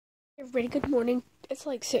Everybody, good morning. It's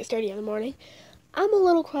like 6:30 in the morning. I'm a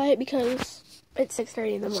little quiet because it's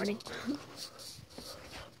 6:30 in the morning.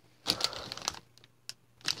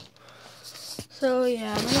 So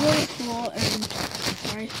yeah, I'm gonna go to school and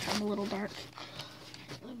sorry, I'm a little dark.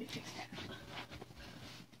 Let me fix that.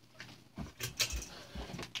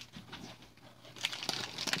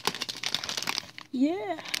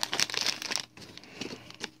 Yeah.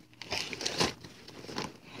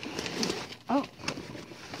 Oh.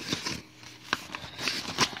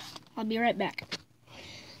 I'll be right back.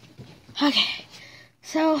 Okay.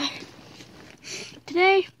 So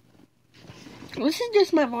today, this is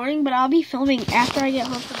just my morning, but I'll be filming after I get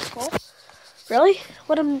home from school. Really?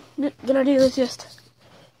 What I'm gonna do is just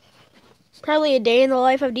probably a day in the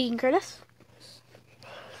life of Deegan Curtis.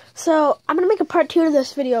 So I'm gonna make a part 2 to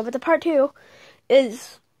this video, but the part 2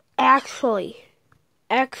 is actually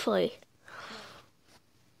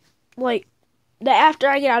like the after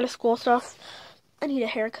I get out of school stuff. I need a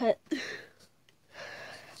haircut.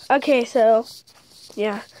 Okay, so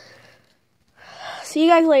yeah. See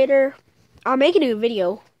you guys later. I'll make a new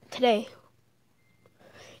video today.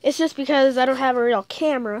 It's just because I don't have a real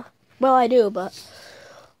camera. Well, I do, but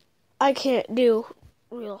I can't do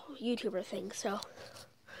real YouTuber things, so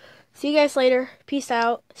see you guys later. Peace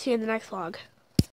out. See you in the next vlog.